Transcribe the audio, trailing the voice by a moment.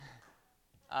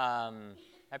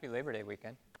Happy Labor Day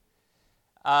weekend.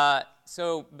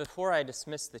 So before I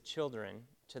dismiss the children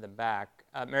to the back,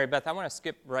 Mary Beth, I want to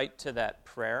skip right to that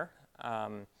prayer.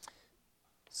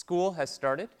 School has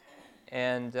started,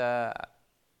 and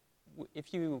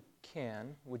if you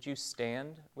can, would you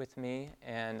stand with me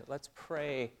and let's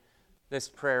pray this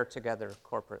prayer together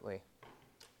corporately.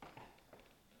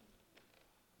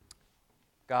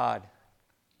 God,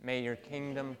 may your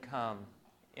kingdom come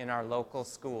in our local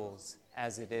schools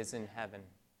as it is in heaven.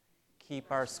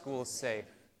 Keep our schools safe,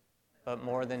 but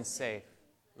more than safe,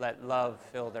 let love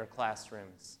fill their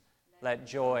classrooms. Let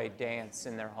joy dance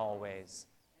in their hallways.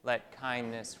 Let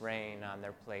kindness reign on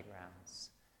their playgrounds.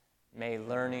 May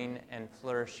learning and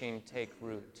flourishing take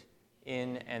root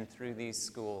in and through these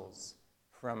schools,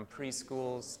 from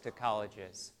preschools to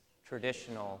colleges,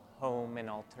 traditional, home, and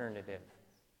alternative,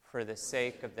 for the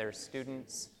sake of their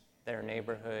students, their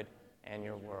neighborhood, and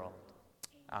your world.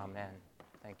 Amen.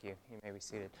 Thank you. You may be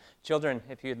seated. Children,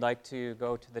 if you'd like to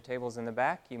go to the tables in the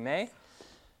back, you may.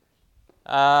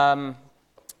 We're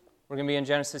going to be in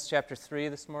Genesis chapter 3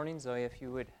 this morning. Zoe, if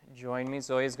you would join me.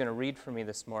 Zoe is going to read for me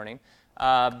this morning.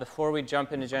 Before we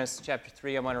jump into Genesis chapter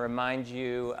 3, I want to remind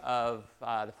you of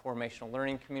the formational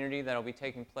learning community that will be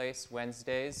taking place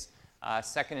Wednesdays,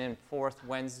 second and fourth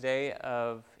Wednesday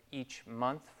of each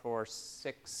month for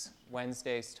 6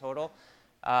 Wednesdays total.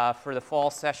 For the fall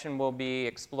session, we'll be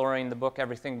exploring the book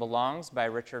Everything Belongs by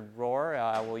Richard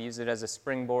Rohr. We'll use it as a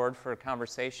springboard for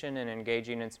conversation and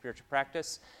engaging in spiritual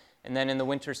practice. And then in the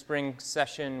winter-spring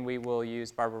session, we will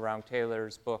use Barbara Brown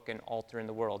Taylor's book, An Altar in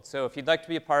the World. So if you'd like to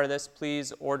be a part of this,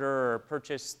 please order or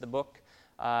purchase the book,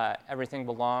 Everything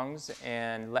Belongs,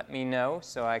 and let me know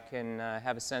so I can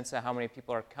have a sense of how many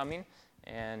people are coming,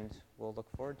 and we'll look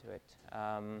forward to it.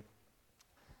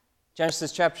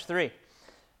 Genesis chapter 3.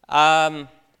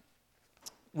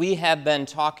 We have been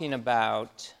talking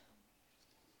about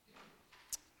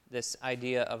this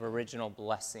idea of original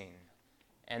blessing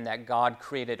and that God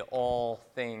created all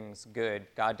things good.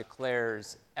 God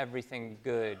declares everything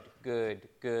good, good,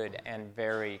 good, and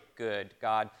very good.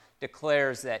 God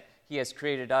declares that He has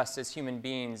created us as human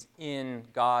beings in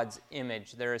God's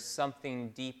image. There is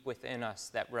something deep within us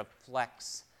that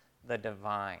reflects the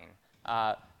divine.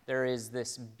 There is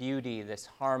this beauty, this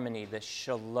harmony, this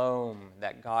shalom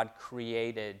that God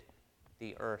created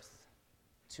the earth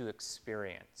to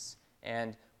experience.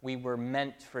 And we were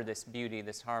meant for this beauty,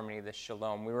 this harmony, this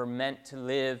shalom. We were meant to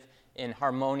live in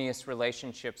harmonious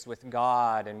relationships with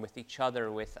God and with each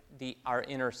other, with our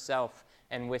inner self,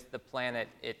 and with the planet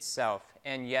itself.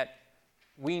 And yet,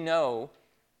 we know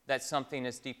that something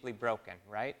is deeply broken,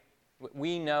 right?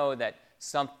 We know that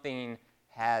something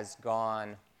has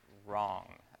gone wrong.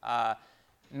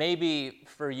 Maybe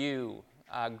for you,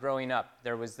 growing up,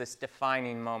 there was this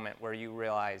defining moment where you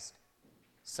realized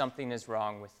something is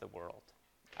wrong with the world.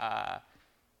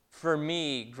 For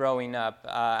me, growing up,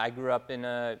 I grew up in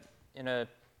a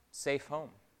safe home.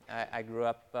 I grew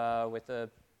up with a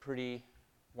pretty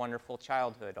wonderful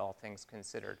childhood, all things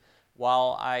considered.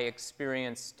 While I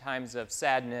experienced times of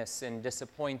sadness and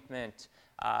disappointment,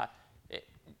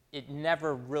 it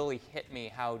never really hit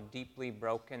me how deeply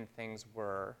broken things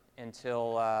were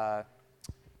until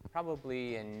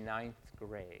probably in 9th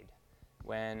grade,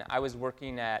 when I was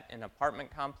working at an apartment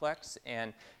complex,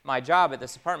 and my job at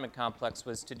this apartment complex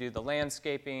was to do the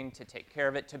landscaping, to take care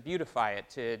of it, to beautify it,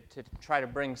 to try to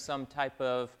bring some type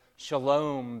of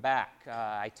shalom back.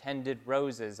 I tended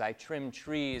roses, I trimmed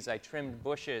trees, I trimmed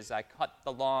bushes, I cut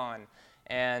the lawn,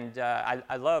 and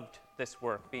I loved this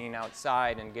work, being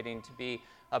outside and getting to be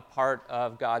a part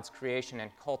of God's creation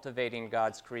and cultivating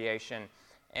God's creation.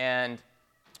 And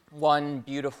one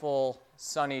beautiful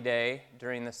sunny day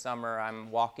during the summer,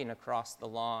 I'm walking across the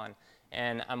lawn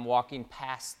and I'm walking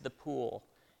past the pool.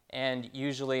 And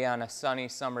usually on a sunny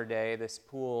summer day, this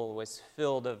pool was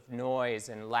filled of noise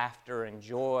and laughter and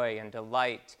joy and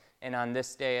delight. And on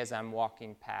this day, as I'm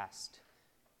walking past,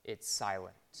 it's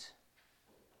silent.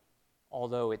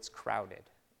 Although it's crowded,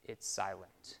 it's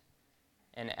silent.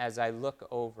 And as I look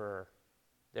over,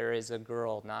 there is a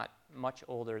girl not much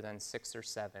older than 6 or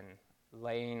 7,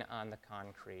 laying on the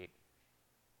concrete,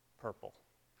 purple.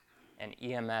 And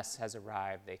EMS has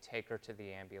arrived. They take her to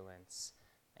the ambulance,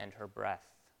 and her breath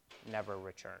never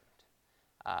returned.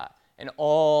 And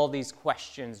all these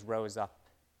questions rose up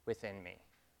within me.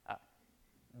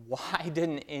 Why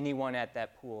didn't anyone at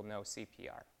that pool know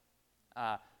CPR?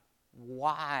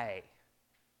 Why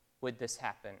would this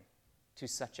happen to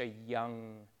such a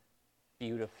young,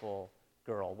 beautiful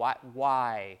girl?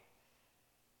 Why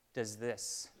does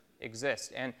this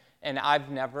exist? And I've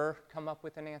never come up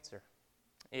with an answer.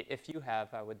 If you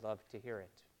have, I would love to hear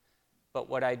it. But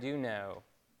what I do know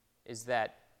is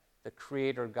that the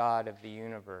Creator God of the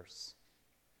universe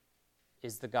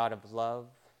is the God of love,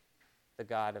 the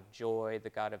God of joy, the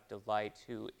God of delight,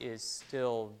 who is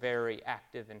still very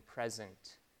active and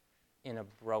present in a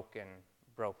broken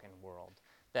world.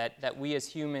 That we as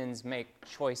humans make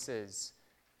choices.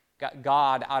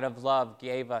 God, out of love,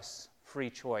 gave us free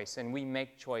choice, and we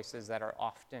make choices that are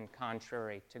often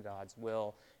contrary to God's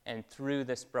will. And through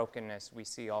this brokenness, we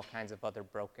see all kinds of other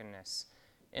brokenness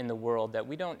in the world that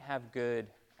we don't have good,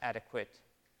 adequate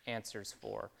answers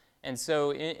for. And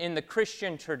so in the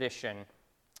Christian tradition,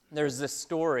 there's this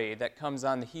story that comes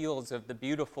on the heels of the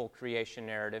beautiful creation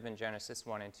narrative in Genesis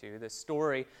 1 and 2, the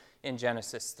story in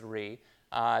Genesis 3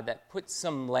 that puts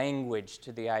some language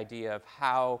to the idea of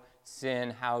how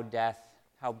sin, how death,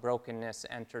 how brokenness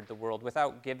entered the world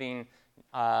without giving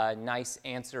nice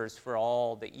answers for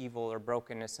all the evil or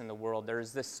brokenness in the world.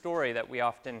 There's this story that we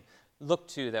often look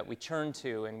to, that we turn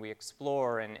to, and we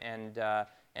explore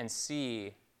and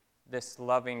see this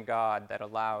loving God that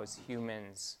allows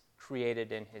humans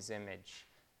created in his image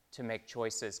to make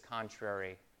choices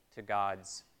contrary to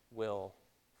God's will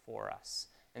for us.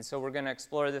 And so we're going to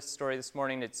explore this story this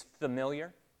morning. It's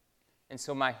familiar. And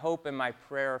so my hope and my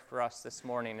prayer for us this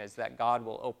morning is that God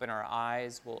will open our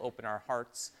eyes, will open our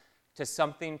hearts to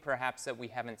something perhaps that we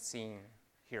haven't seen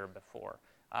here before,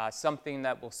 something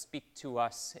that will speak to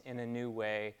us in a new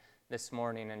way this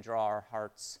morning and draw our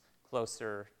hearts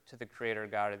closer to the Creator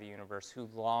God of the universe, who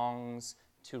longs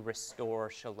to restore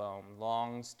shalom,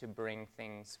 longs to bring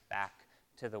things back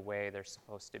to the way they're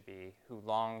supposed to be, who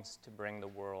longs to bring the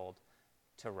world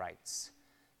to rights.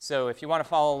 So if you want to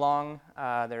follow along,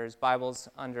 there's Bibles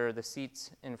under the seats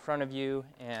in front of you,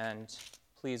 and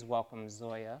please welcome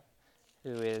Zoya,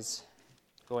 who is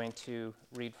going to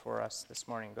read for us this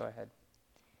morning. Go ahead.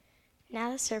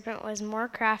 Now the serpent was more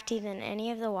crafty than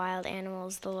any of the wild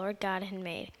animals the Lord God had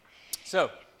made. So,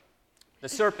 the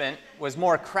serpent was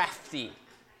more crafty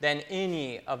than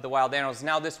any of the wild animals.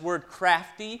 Now, this word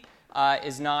crafty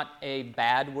is not a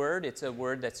bad word. It's a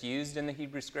word that's used in the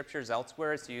Hebrew Scriptures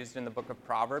elsewhere. It's used in the book of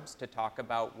Proverbs to talk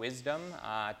about wisdom,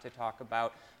 to talk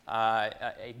about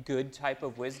a good type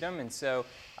of wisdom. And so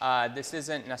this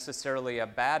isn't necessarily a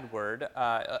bad word.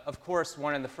 Of course,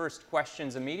 one of the first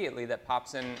questions immediately that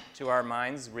pops into our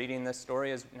minds reading this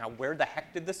story is, now, where the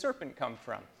heck did the serpent come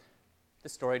from? The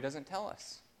story doesn't tell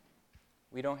us.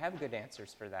 We don't have good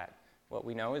answers for that. What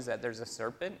we know is that there's a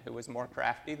serpent who was more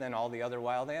crafty than all the other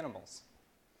wild animals.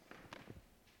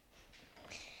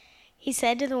 He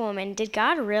said to the woman, "Did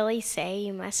God really say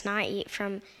you must not eat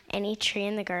from any tree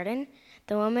in the garden?"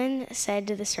 The woman said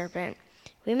to the serpent,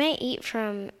 "We may eat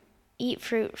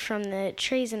fruit from the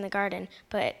trees in the garden,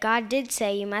 but God did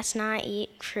say you must not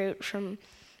eat fruit from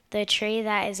the tree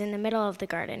that is in the middle of the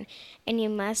garden, and you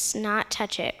must not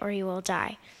touch it, or you will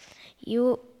die."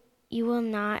 You will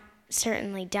not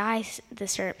certainly die," the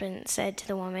serpent said to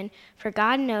the woman, "for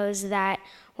God knows that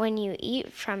when you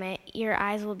eat from it, your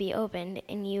eyes will be opened,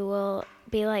 and you will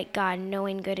be like God,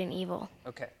 knowing good and evil."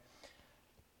 Okay.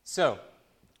 So,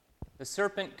 the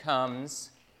serpent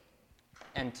comes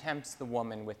and tempts the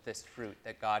woman with this fruit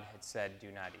that God had said,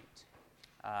 do not eat.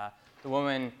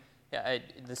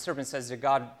 The serpent says, did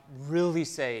God really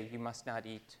say you must not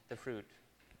eat the fruit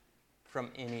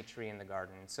from any tree in the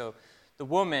garden? So the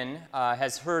woman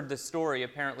has heard the story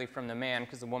apparently from the man,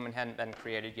 because the woman hadn't been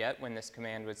created yet when this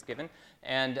command was given.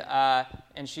 And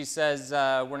she says,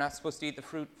 we're not supposed to eat the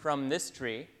fruit from this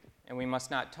tree, and we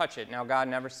must not touch it. Now, God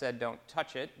never said don't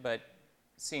touch it, but it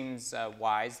seems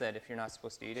wise that if you're not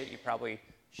supposed to eat it, you probably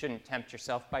shouldn't tempt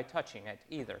yourself by touching it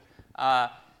either.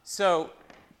 So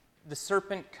the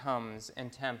serpent comes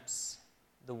and tempts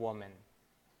the woman.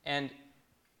 And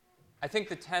I think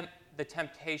the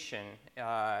temptation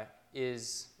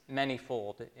is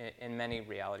manifold in many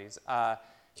realities.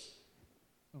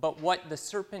 But what the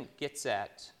serpent gets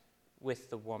at with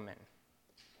the woman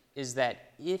is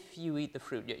that if you eat the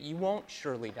fruit, you won't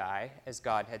surely die, as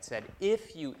God had said.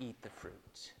 If you eat the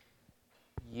fruit,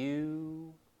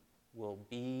 you will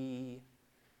be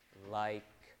like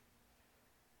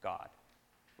God.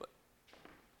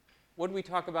 What did we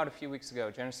talk about a few weeks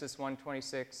ago? Genesis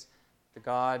 1:26,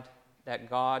 that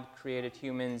God created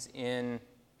humans in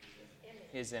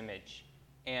his image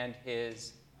and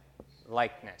his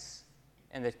likeness.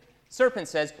 And the serpent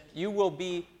says, you will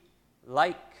be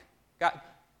like God.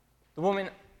 The woman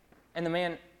and the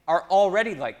man are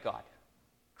already like God,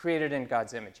 created in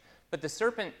God's image. But the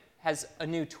serpent has a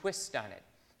new twist on it.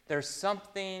 There's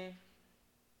something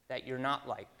that you're not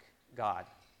like God,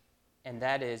 and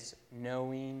that is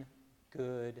knowing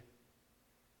good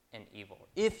and evil.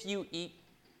 If you eat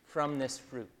from this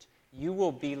fruit, You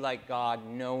will be like God,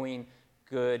 knowing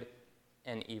good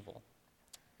and evil.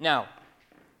 Now,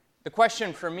 the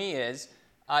question for me is,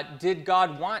 did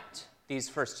God want these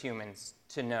first humans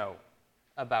to know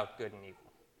about good and evil?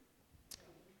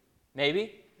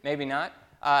 Maybe, maybe not.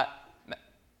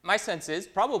 My sense is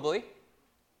probably.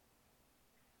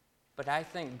 But I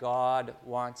think God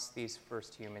wants these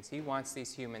first humans. He wants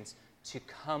these humans to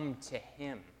come to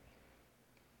him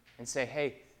and say,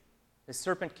 hey, the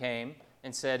serpent came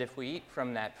and said, if we eat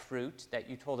from that fruit that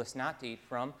you told us not to eat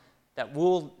from, that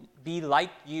we'll be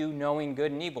like you, knowing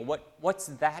good and evil. What's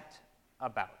that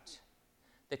about?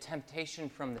 The temptation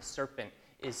from the serpent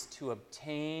is to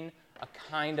obtain a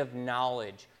kind of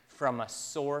knowledge from a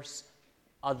source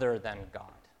other than God,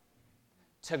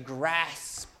 to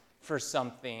grasp for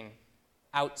something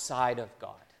outside of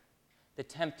God. The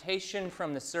temptation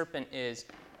from the serpent is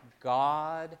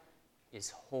God is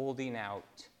holding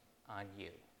out on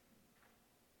you.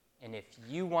 And if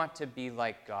you want to be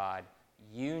like God,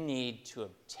 you need to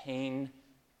obtain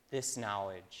this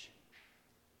knowledge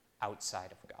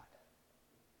outside of God.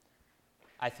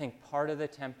 I think part of the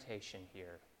temptation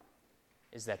here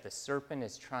is that the serpent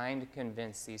is trying to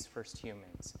convince these first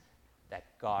humans that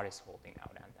God is holding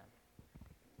out on them.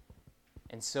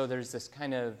 And so there's this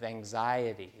kind of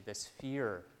anxiety, this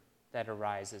fear that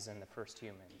arises in the first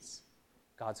humans.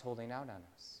 God's holding out on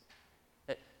us.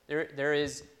 That there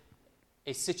is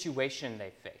a situation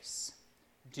they face.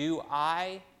 Do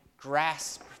I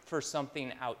grasp for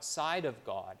something outside of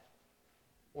God,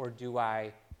 or do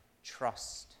I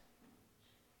trust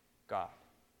God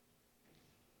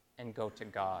and go to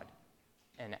God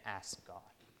and ask God?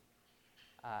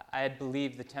 I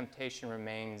believe the temptation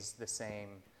remains the same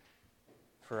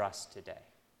for us today.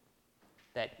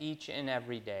 That each and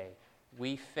every day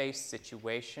we face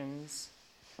situations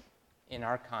in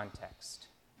our context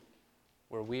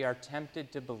where we are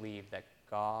tempted to believe that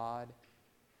God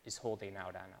is holding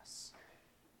out on us,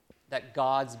 that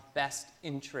God's best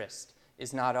interest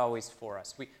is not always for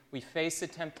us. We face a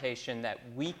temptation that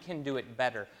we can do it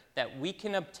better, that we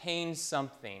can obtain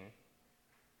something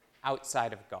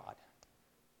outside of God.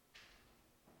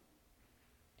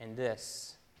 And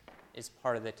this is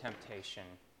part of the temptation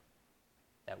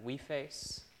that we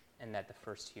face and that the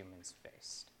first humans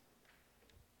faced.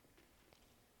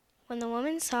 When the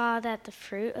woman saw that the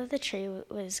fruit of the tree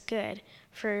was good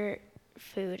for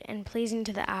food and pleasing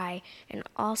to the eye, and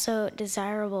also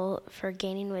desirable for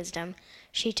gaining wisdom,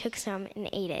 she took some and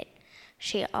ate it.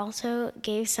 She also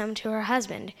gave some to her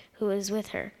husband, who was with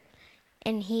her,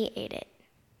 and he ate it.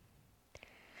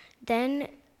 Then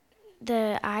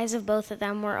the eyes of both of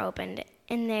them were opened,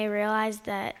 and they realized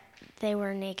that they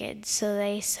were naked. So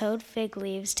they sewed fig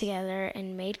leaves together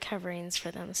and made coverings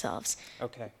for themselves.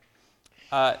 Okay.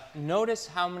 Notice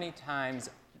how many times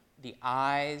the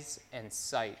eyes and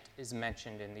sight is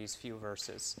mentioned in these few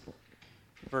verses.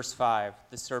 Verse 5,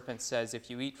 the serpent says, if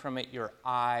you eat from it, your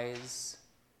eyes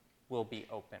will be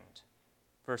opened.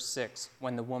 Verse 6,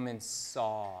 when the woman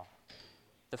saw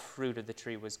the fruit of the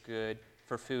tree was good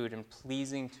for food and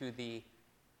pleasing to the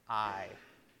eye,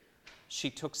 she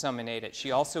took some and ate it.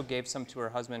 She also gave some to her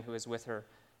husband who was with her.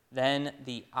 Then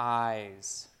the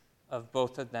eyes of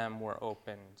both of them were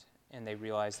opened, and they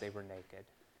realized they were naked.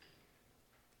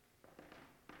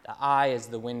 The eye is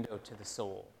the window to the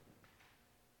soul.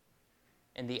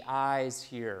 And the eyes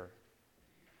here,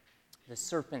 the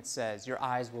serpent says, your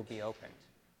eyes will be opened.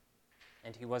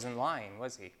 And he wasn't lying,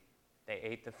 was he? They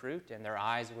ate the fruit, and their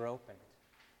eyes were opened,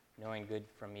 knowing good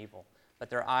from evil. But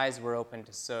their eyes were opened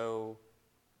to so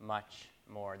much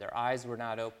more. Their eyes were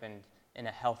not opened in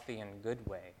a healthy and good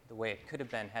way, the way it could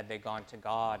have been had they gone to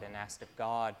God and asked of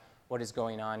God, what is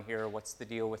going on here? What's the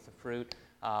deal with the fruit?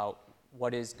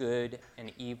 What is good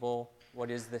and evil? What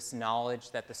is this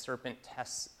knowledge that the serpent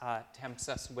tempts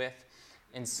us with?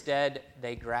 Instead,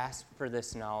 they grasp for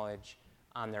this knowledge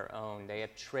on their own. They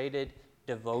have traded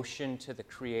devotion to the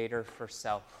Creator for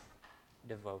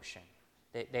self-devotion.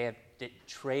 They have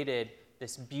traded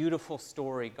this beautiful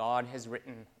story God has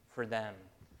written for them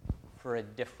for a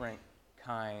different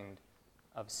kind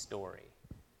of story.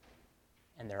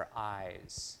 And their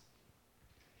eyes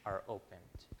are opened.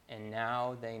 And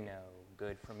now they know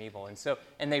good from evil.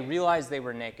 And they realized they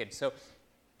were naked. So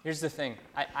here's the thing.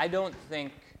 I don't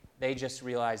think they just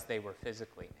realized they were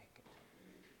physically naked.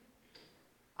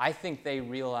 I think they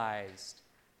realized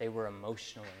they were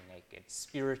emotionally naked,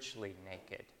 spiritually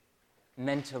naked,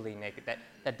 mentally naked,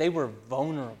 that they were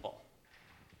vulnerable,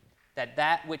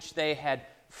 that which they had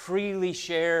freely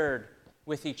shared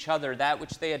with each other, that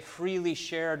which they had freely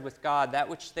shared with God, that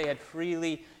which they had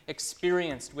freely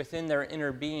experienced within their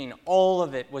inner being, all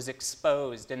of it was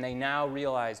exposed, and they now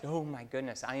realized, oh my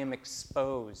goodness, I am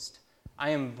exposed. I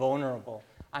am vulnerable.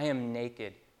 I am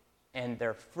naked. And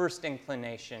their first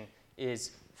inclination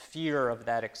is fear of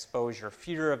that exposure,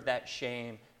 fear of that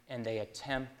shame, and they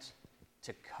attempt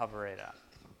to cover it up.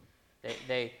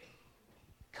 They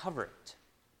cover it.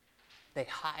 They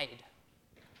hide.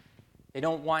 They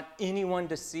don't want anyone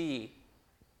to see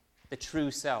the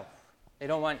true self. They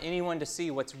don't want anyone to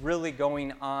see what's really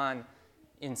going on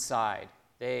inside.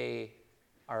 They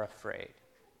are afraid.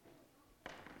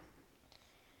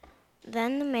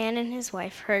 Then the man and his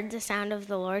wife heard the sound of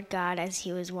the Lord God as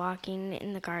he was walking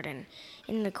in the garden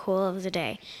in the cool of the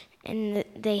day, and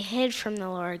they hid from the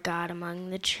Lord God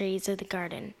among the trees of the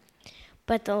garden.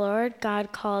 But the Lord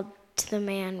God called to the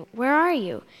man, "Where are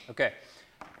you?" Okay.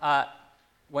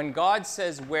 When God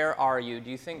says, "Where are you?" do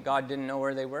you think God didn't know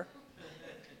where they were?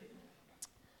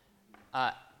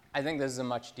 I think this is a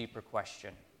much deeper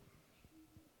question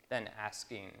than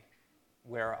asking,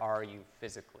 "Where are you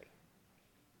physically?"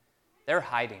 They're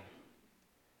hiding.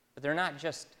 But they're not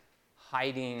just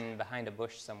hiding behind a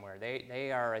bush somewhere.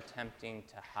 They are attempting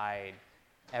to hide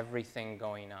everything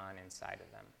going on inside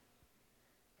of them.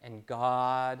 And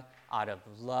God, out of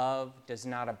love, does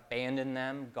not abandon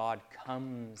them. God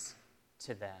comes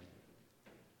to them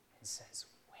and says,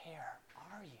 "Where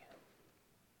are you?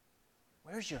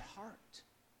 Where's your heart?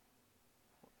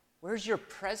 Where's your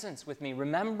presence with me?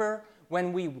 Remember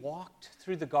when we walked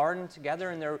through the garden together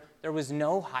and there was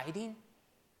no hiding?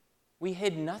 We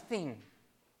hid nothing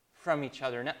from each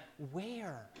other. Now,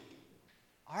 where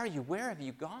are you? Where have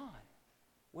you gone?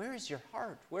 Where is your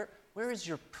heart? Where is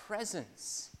your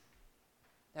presence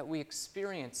that we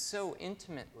experience so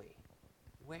intimately?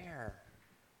 Where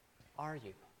are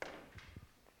you?"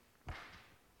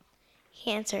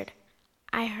 He answered,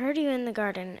 "I heard you in the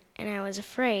garden, and I was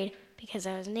afraid because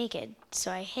I was naked,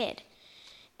 so I hid."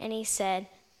 And he said,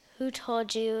 "Who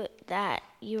told you that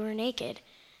you were naked?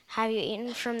 Have you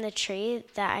eaten from the tree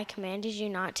that I commanded you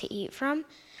not to eat from?"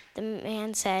 The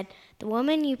man said, "The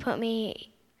woman you put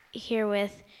me here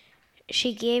with,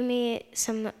 she gave me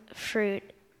some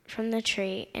fruit from the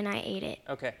tree, and I ate it."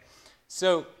 Okay,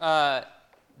 so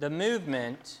the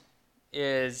movement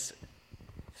is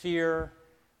fear,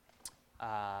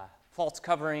 false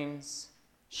coverings,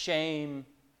 shame,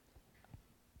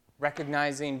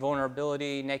 recognizing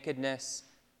vulnerability, nakedness,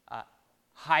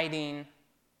 hiding,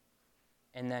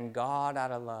 and then God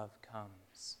out of love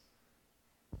comes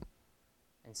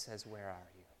and says, "Where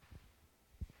are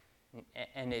you?"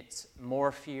 And it's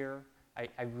more fear.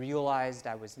 I realized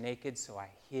I was naked, so I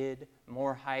hid,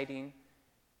 more hiding.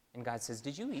 And God says,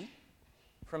 "Did you eat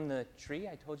from the tree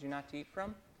I told you not to eat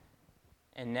from?"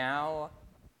 And now,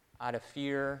 out of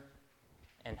fear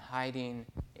and hiding,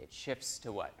 it shifts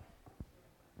to what?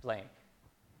 Blame.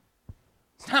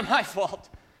 It's not my fault.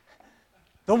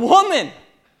 The woman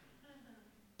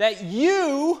that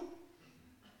you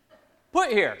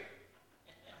put here.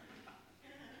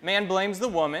 Man blames the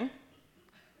woman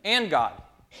and God.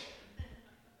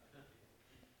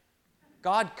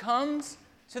 God comes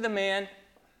to the man,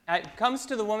 comes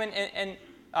to the woman, and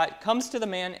comes to the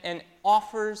man and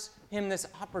offers him this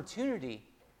opportunity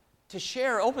to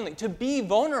share openly, to be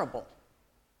vulnerable,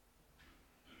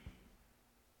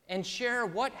 and share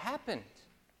what happened.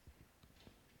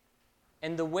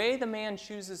 And the way the man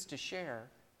chooses to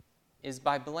share is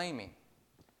by blaming.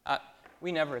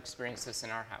 We never experience this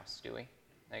in our house, do we?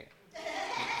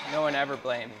 No one ever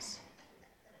blames.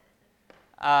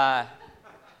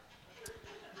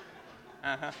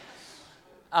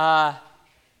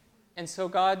 And so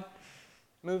God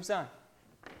moves on.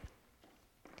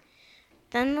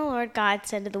 Then the Lord God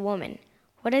said to the woman,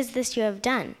 "What is this you have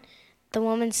done?" The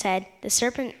woman said, "The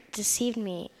serpent deceived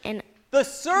me, and..." The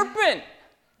serpent!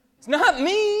 It's not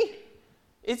me.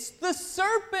 It's the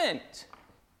serpent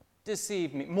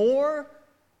deceived me. More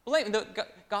blame.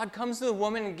 God comes to the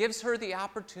woman and gives her the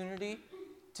opportunity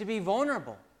to be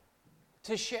vulnerable,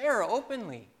 to share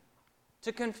openly,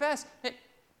 to confess. Hey,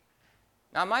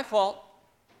 not my fault.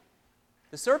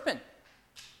 The serpent.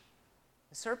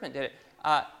 The serpent did it.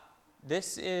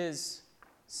 This is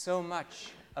so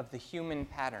much of the human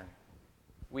pattern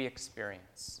we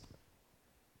experience.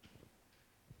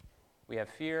 We have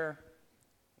fear,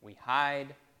 we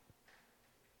hide.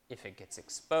 If it gets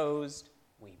exposed,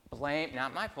 we blame.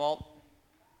 Not my fault,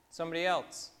 somebody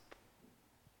else.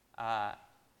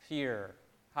 Fear,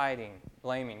 hiding,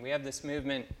 blaming. We have this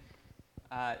movement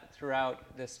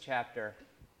throughout this chapter.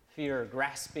 Fear,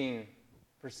 grasping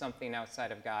for something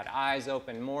outside of God. Eyes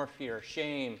open, more fear,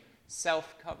 shame,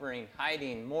 self-covering,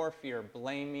 hiding, more fear,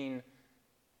 blaming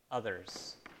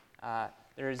others.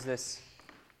 There is this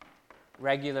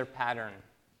regular pattern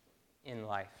in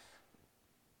life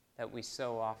that we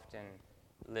so often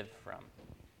live from.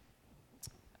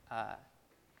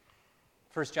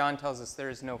 1 John tells us there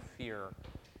is no fear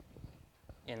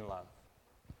in love.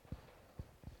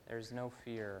 There is no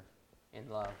fear in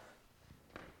love.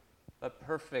 But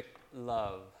perfect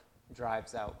love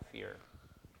drives out fear.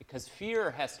 Because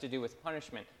fear has to do with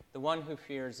punishment. The one who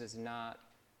fears is not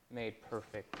made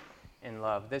perfect in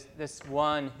love. This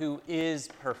one who is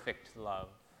perfect love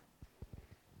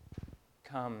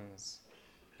comes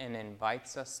and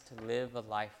invites us to live a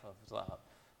life of love,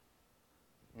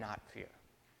 not fear.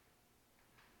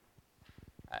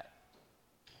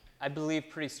 I believe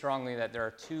pretty strongly that there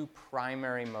are two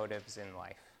primary motives in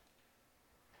life,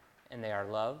 and they are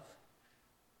love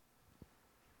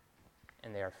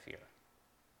and they are fear.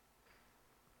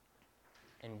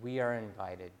 And we are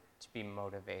invited to be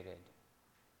motivated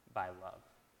by love.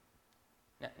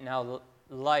 Now,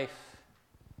 life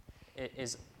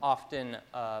is often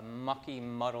a mucky,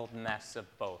 muddled mess of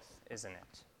both, isn't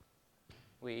it?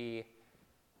 We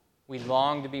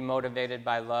long to be motivated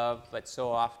by love, but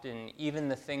so often even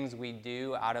the things we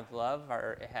do out of love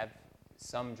have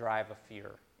some drive of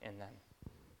fear in them,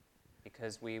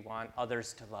 because we want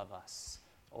others to love us,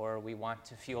 or we want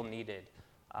to feel needed.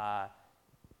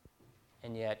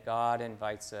 And yet God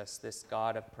invites us, this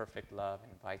God of perfect love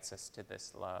invites us to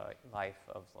this life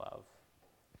of love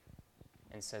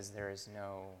and says there is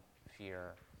no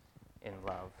fear in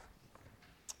love.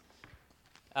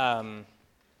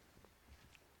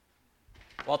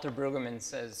 Walter Brueggemann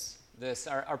says this: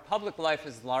 our public life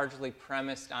is largely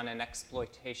premised on an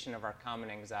exploitation of our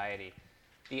common anxiety.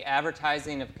 The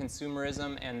advertising of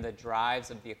consumerism and the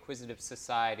drives of the acquisitive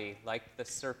society, like the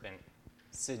serpent,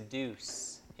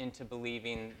 seduce into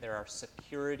believing there are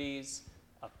securities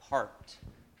apart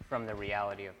from the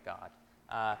reality of God.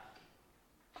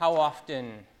 How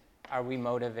often are we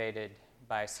motivated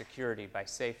by security, by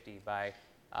safety, by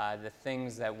the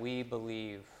things that we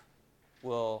believe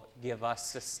will give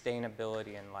us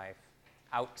sustainability in life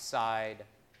outside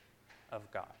of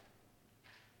God?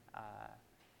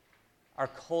 Our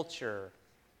culture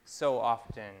so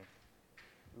often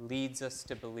leads us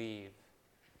to believe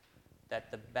that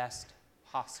the best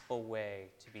possible way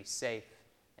to be safe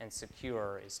and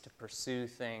secure is to pursue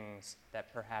things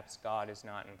that perhaps God is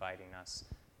not inviting us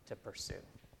to pursue.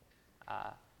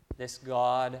 This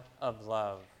God of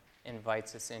love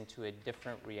invites us into a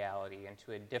different reality,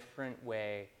 into a different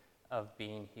way of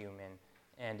being human,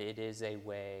 and it is a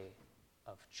way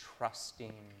of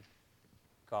trusting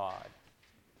God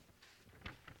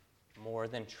more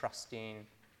than trusting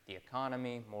the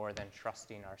economy, more than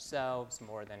trusting ourselves,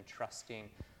 more than trusting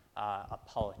a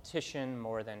politician,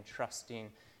 more than trusting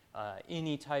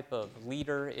any type of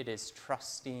leader. It is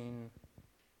trusting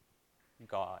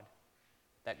God.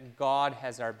 That God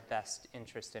has our best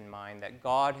interest in mind, that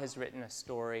God has written a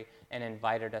story and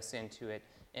invited us into it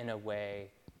in a way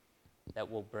that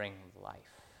will bring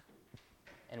life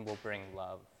and will bring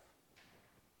love,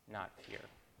 not fear.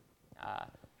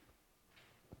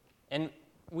 And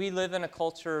we live in a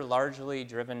culture largely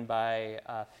driven by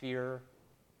fear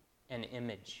and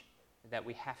image, that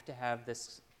we have to have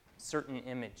this certain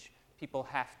image.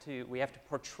 We have to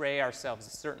portray ourselves a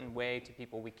certain way to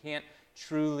people. We can't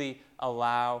truly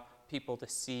allow people to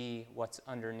see what's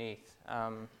underneath.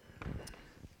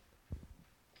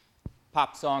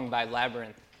 Pop song by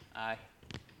Labyrinth.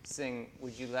 Sing,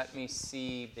 "Would you let me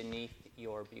see beneath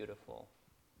your beautiful?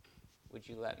 Would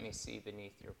you let me see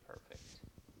beneath your perfect?"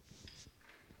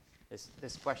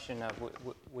 This question of,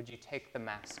 would you take the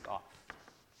mask off?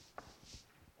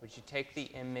 Would you take the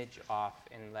image off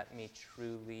and let me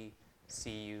truly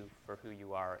see you for who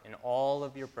you are in all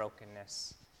of your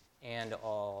brokenness and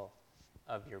all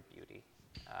of your beauty?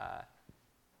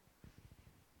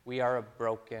 We are a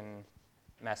broken,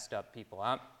 messed up people.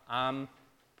 I'm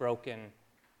broken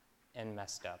and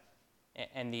messed up.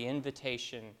 And the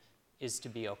invitation is to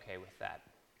be okay with that,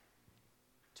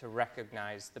 to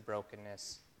recognize the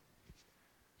brokenness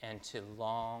and to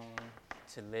long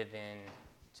to live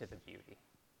into the beauty,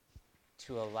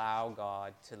 to allow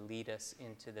God to lead us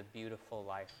into the beautiful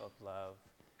life of love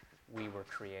we were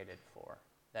created for,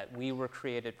 that we were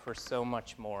created for so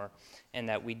much more, and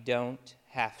that we don't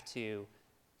have to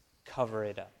cover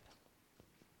it up.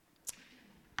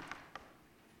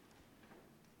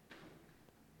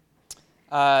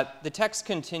 The text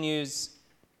continues.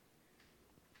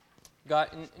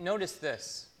 God, notice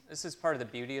this. This is part of the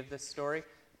beauty of this story.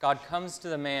 God comes to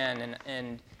the man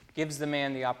and gives the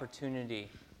man the opportunity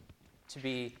to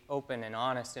be open and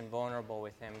honest and vulnerable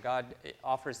with him. God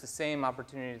offers the same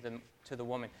opportunity to the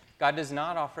woman. God does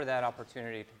not offer that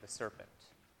opportunity to the serpent.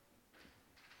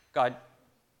 God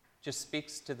just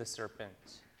speaks to the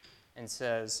serpent and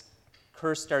says,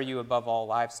 "Cursed are you above all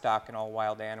livestock and all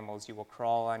wild animals. You will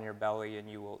crawl on your belly and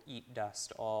you will eat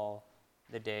dust all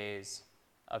the days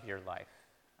of your life.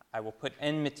 I will put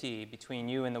enmity between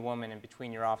you and the woman and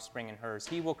between your offspring and hers.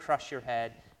 He will crush your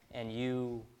head and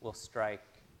you will strike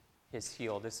his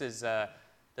heel." This is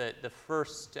the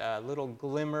first little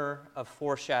glimmer of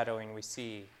foreshadowing we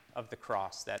see of the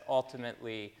cross, that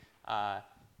ultimately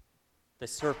the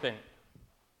serpent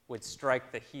would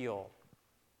strike the heel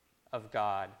of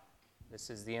God. This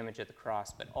is the image of the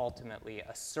cross, but ultimately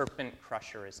a serpent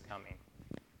crusher is coming.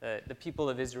 The people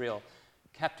of Israel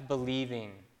kept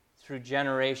believing through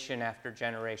generation after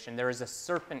generation, there is a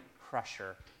serpent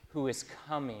crusher who is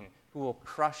coming, who will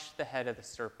crush the head of the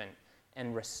serpent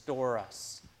and restore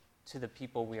us to the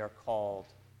people we are called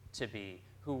to be,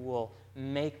 who will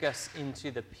make us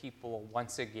into the people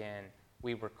once again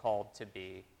we were called to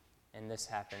be. And this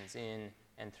happens in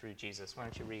and through Jesus. Why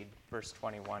don't you read verse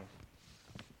 21?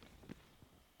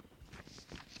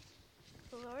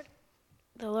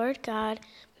 The Lord God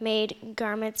made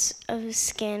garments of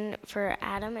skin for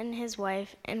Adam and his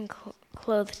wife and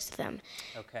clothed them.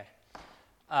 Okay.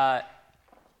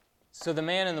 So the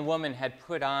man and the woman had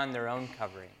put on their own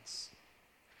coverings.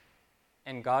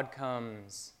 And God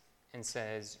comes and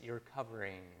says, "Your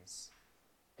coverings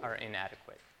are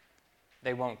inadequate.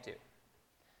 They won't do."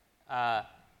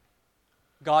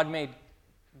 God made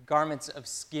garments of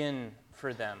skin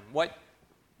for them. What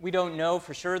we don't know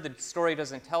for sure, the story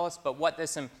doesn't tell us, but what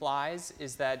this implies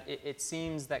is that it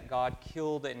seems that God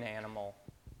killed an animal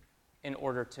in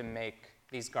order to make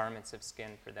these garments of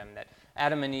skin for them, that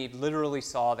Adam and Eve literally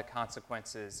saw the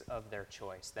consequences of their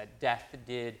choice, that death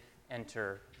did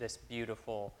enter this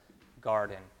beautiful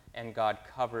garden, and God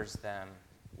covers them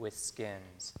with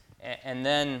skins. And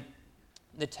then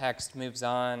the text moves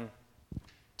on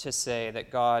to say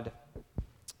that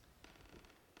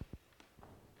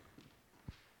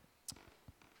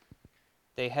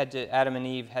Adam and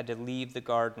Eve had to leave the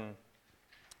garden,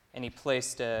 and he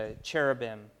placed a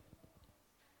cherubim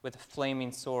with a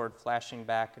flaming sword flashing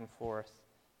back and forth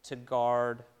to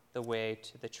guard the way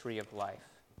to the tree of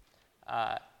life.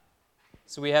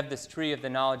 So we have this tree of the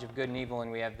knowledge of good and evil,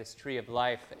 and we have this tree of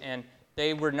life, and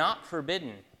they were not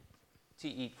forbidden to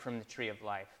eat from the tree of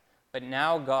life, but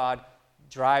now God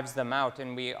drives them out,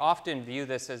 and we often view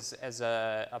this as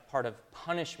a part of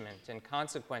punishment and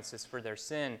consequences for their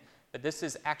sin, but this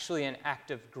is actually an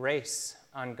act of grace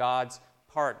on God's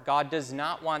part. God does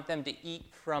not want them to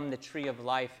eat from the tree of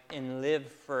life and live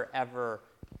forever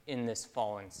in this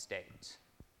fallen state.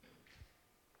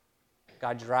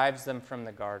 God drives them from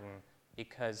the garden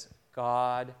because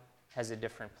God has a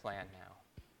different plan now,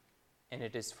 and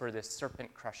it is for this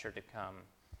serpent crusher to come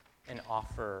and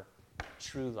offer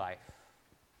true life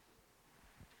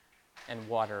and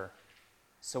water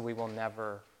so we will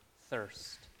never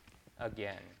thirst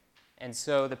again. And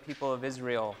so the people of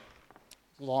Israel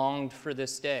longed for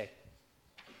this day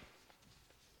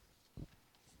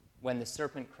when the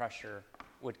serpent crusher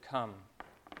would come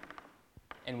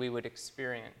and we would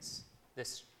experience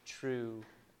this true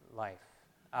life.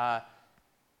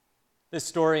 This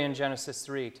story in Genesis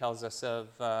 3 tells us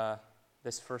of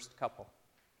this first couple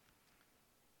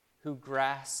who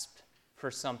grasped for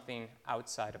something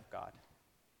outside of God,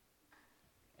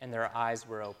 and their eyes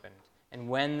were opened. And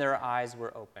when their eyes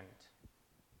were opened,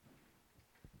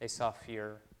 they saw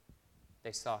fear,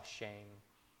 they saw shame,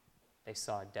 they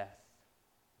saw death,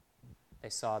 they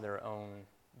saw their own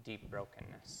deep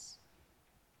brokenness.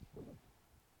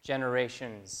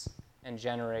 Generations and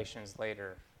generations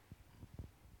later,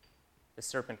 the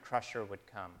serpent crusher would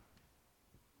come,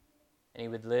 and he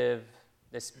would live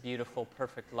this beautiful,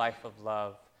 perfect life of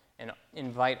love and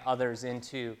invite others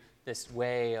into this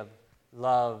way of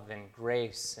love and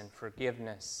grace and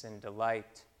forgiveness and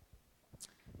delight.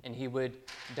 And he would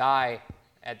die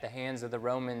at the hands of the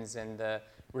Romans and the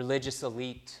religious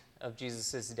elite of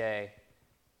Jesus' day,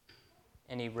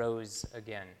 and he rose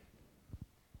again.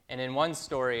 And in one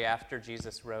story, after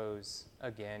Jesus rose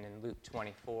again in Luke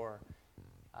 24,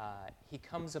 he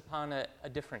comes upon a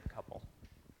different couple.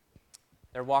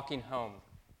 They're walking home.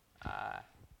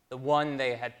 The one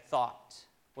they had thought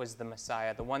was the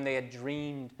Messiah, the one they had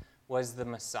dreamed was the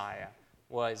Messiah,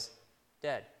 was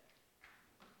dead.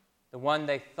 The one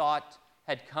they thought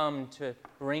had come to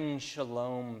bring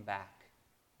shalom back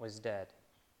was dead.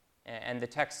 And the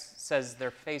text says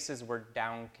their faces were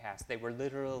downcast. They were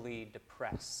literally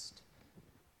depressed.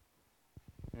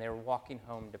 And they were walking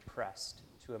home depressed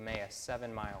to Emmaus,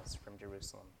 7 miles from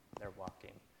Jerusalem. They're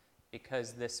walking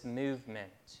because this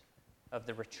movement of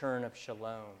the return of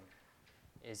Shalom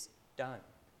is done.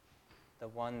 The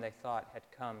one they thought had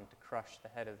come to crush the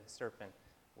head of the serpent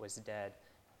was dead.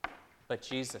 But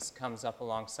Jesus comes up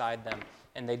alongside them,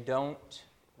 and they don't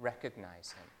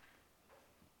recognize him.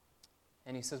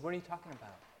 And he says, "What are you talking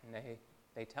about?" And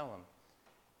they tell him.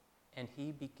 And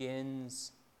he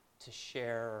begins to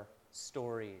share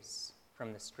stories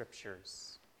from the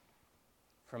scriptures,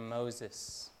 from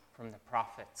Moses, from the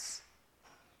prophets,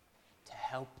 to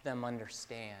help them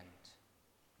understand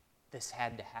this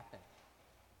had to happen.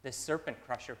 This serpent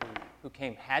crusher who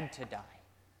came had to die.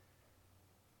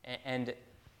 And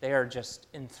they are just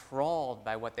enthralled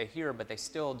by what they hear, but they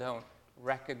still don't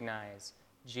recognize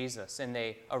Jesus. And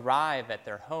they arrive at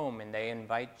their home and they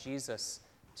invite Jesus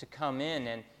to come in.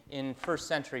 And in first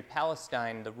century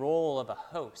Palestine, the role of a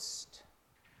host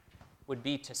would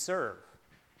be to serve.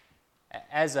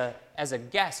 As a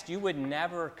guest, you would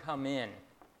never come in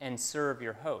and serve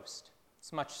your host.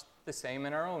 It's much the same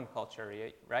in our own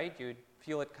culture, right? You'd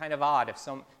feel it kind of odd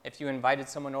if you invited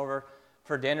someone over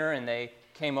for dinner and they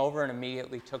came over and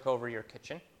immediately took over your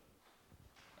kitchen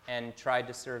and tried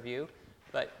to serve you.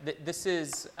 But this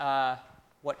is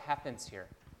what happens here.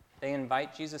 They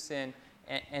invite Jesus in,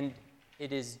 and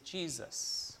it is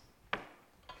Jesus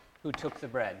who took the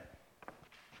bread.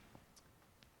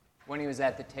 When he was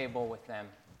at the table with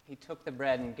them, he took the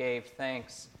bread and gave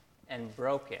thanks and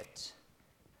broke it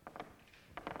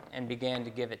and began to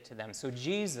give it to them. So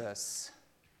Jesus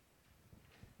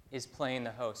is playing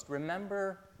the host.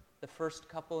 Remember the first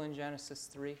couple in Genesis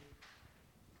 3?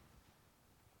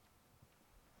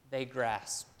 They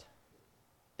grasped.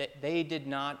 They did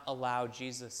not allow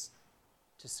Jesus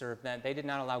to serve them. They did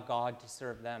not allow God to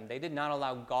serve them. They did not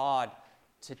allow God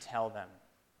to tell them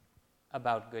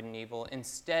about good and evil.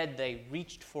 Instead, they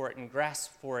reached for it and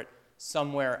grasped for it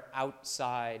somewhere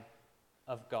outside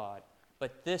of God.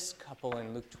 But this couple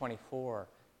in Luke 24,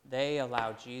 they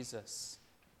allow Jesus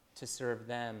to serve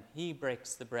them. He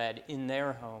breaks the bread in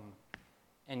their home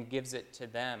and gives it to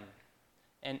them.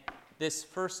 And this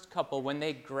first couple, when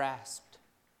they grasped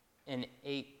and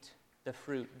ate the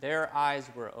fruit, their eyes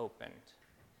were opened.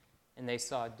 And they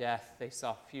saw death, they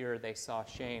saw fear, they saw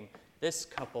shame. This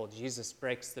couple, Jesus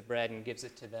breaks the bread and gives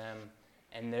it to them,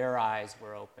 and their eyes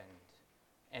were opened,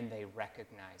 and they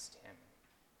recognized him.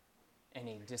 And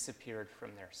he disappeared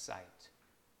from their sight.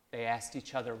 They asked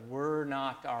each other, "Were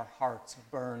not our hearts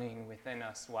burning within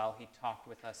us while he talked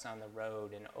with us on the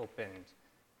road and opened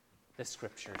the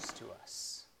scriptures to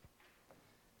us?"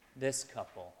 This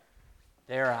couple,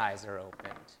 their eyes are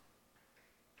opened,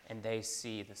 and they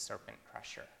see the serpent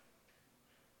crusher.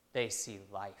 They see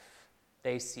life.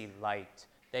 They see light.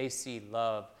 They see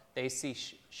love. They see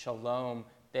shalom.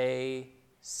 They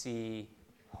see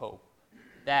hope.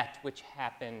 That which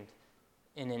happened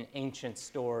in an ancient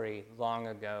story long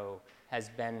ago has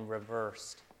been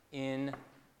reversed in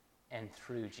and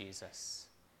through Jesus.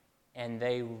 And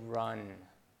they run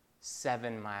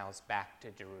 7 miles back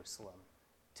to Jerusalem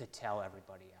to tell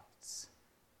everybody else.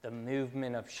 The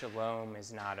movement of shalom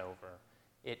is not over.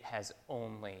 It has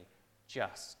only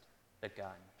just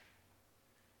begun.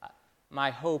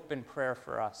 My hope and prayer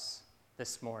for us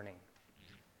this morning,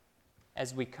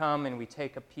 as we come and we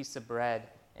take a piece of bread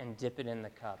and dip it in the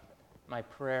cup, my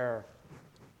prayer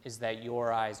is that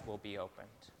your eyes will be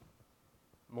opened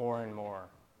more and more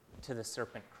to the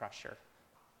serpent crusher,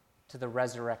 to the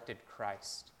resurrected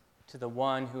Christ, to the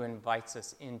one who invites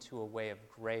us into a way of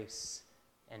grace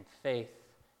and faith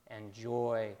and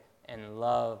joy and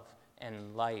love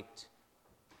and light.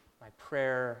 My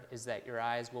prayer is that your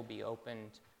eyes will be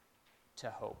opened to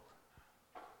hope.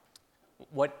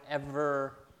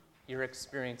 Whatever you're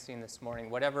experiencing this morning,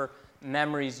 whatever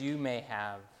memories you may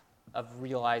have of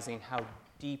realizing how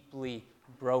deeply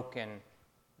broken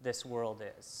this world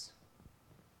is,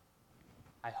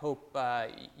 I hope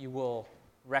you will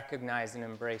recognize and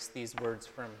embrace these words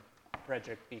from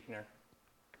Frederick Buechner.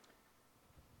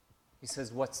 He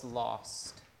says, "What's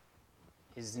lost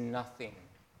is nothing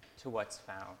to what's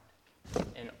found,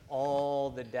 and all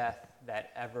the death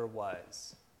that ever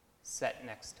was set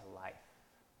next to life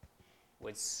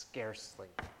would scarcely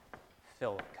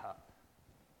fill a cup."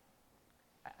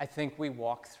 I think we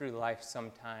walk through life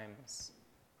sometimes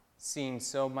seeing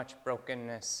so much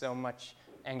brokenness, so much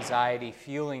anxiety,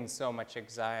 feeling so much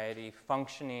anxiety,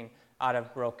 functioning out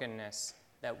of brokenness,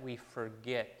 that we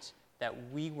forget that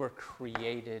we were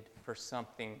created for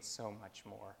something so much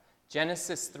more.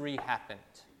 Genesis 3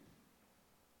 happened.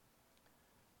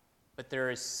 But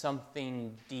there is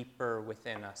something deeper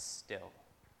within us still.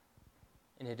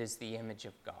 and it is the image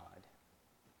of God.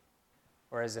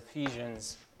 Or as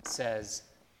Ephesians says,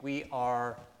 we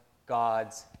are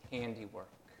God's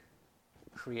handiwork,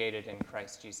 created in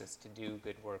Christ Jesus to do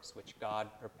good works, which God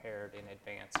prepared in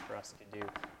advance for us to do.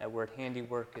 That word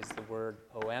handiwork is the word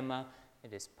poema.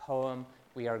 It is poem.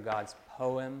 We are God's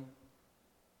poem,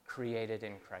 created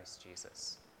in Christ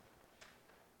Jesus.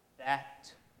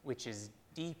 That which is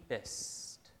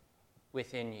deepest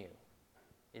within you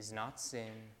is not sin,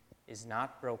 is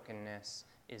not brokenness,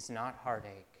 is not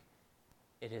heartache.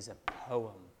 It is a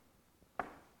poem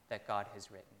that God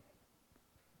has written.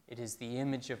 It is the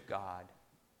image of God,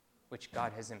 which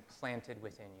God has implanted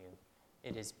within you.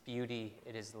 It is beauty,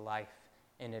 it is life,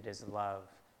 and it is love.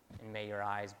 And may your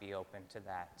eyes be open to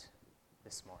that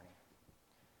this morning.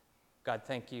 God,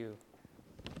 thank you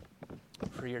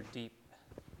for your deep,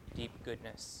 deep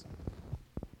goodness.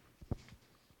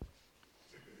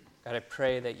 God, I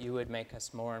pray that you would make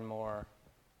us more and more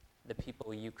the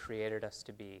people you created us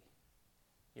to be.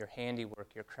 Your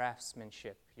handiwork, your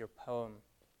craftsmanship, your poem.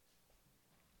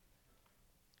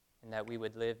 And that we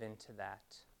would live into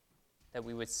that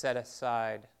we would set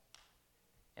aside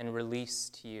and release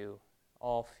to you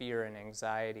all fear and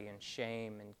anxiety and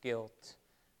shame and guilt,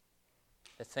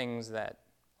 the things that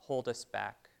hold us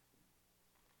back.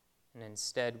 And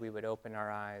instead we would open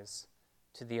our eyes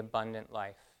to the abundant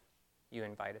life you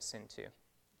invite us into.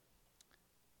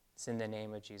 It's in the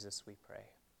name of Jesus we pray.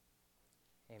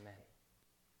 Amen.